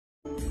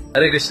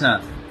Hare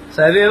Krishna.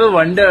 So have you ever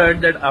wondered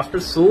that after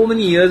so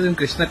many years in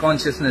Krishna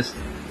consciousness,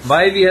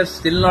 why we have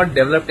still not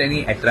developed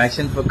any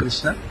attraction for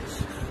Krishna?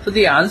 So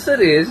the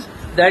answer is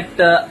that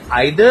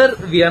either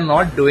we are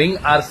not doing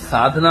our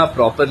sadhana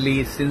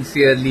properly,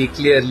 sincerely,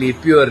 clearly,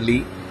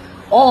 purely,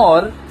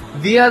 or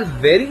we are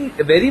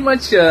very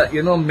much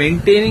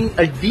maintaining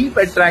a deep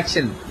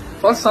attraction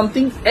for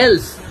something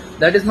else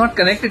that is not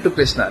connected to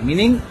Krishna,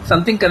 meaning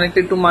something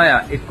connected to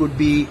Maya. It could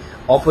be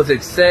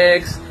opposite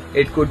sex,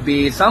 it could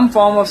be some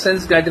form of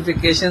sense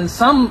gratification,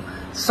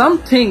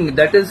 something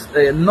that is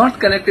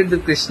not connected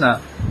with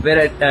Krishna. We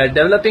are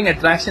developing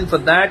attraction for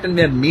that, and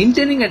we are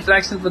maintaining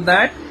attraction for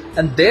that,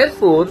 and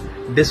therefore,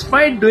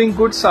 despite doing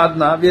good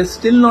sadhana, we are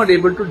still not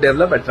able to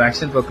develop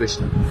attraction for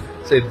Krishna.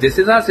 So if this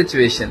is our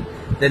situation,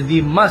 then we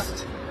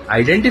must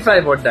identify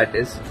what that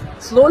is,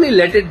 slowly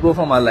let it go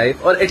from our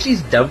life, or at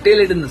least dovetail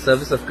it in the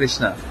service of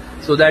Krishna,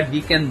 so that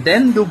we can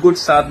then do good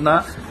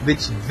sadhana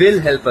which will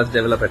help us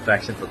develop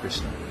attraction for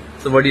Krishna.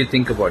 So what do you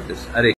think about this?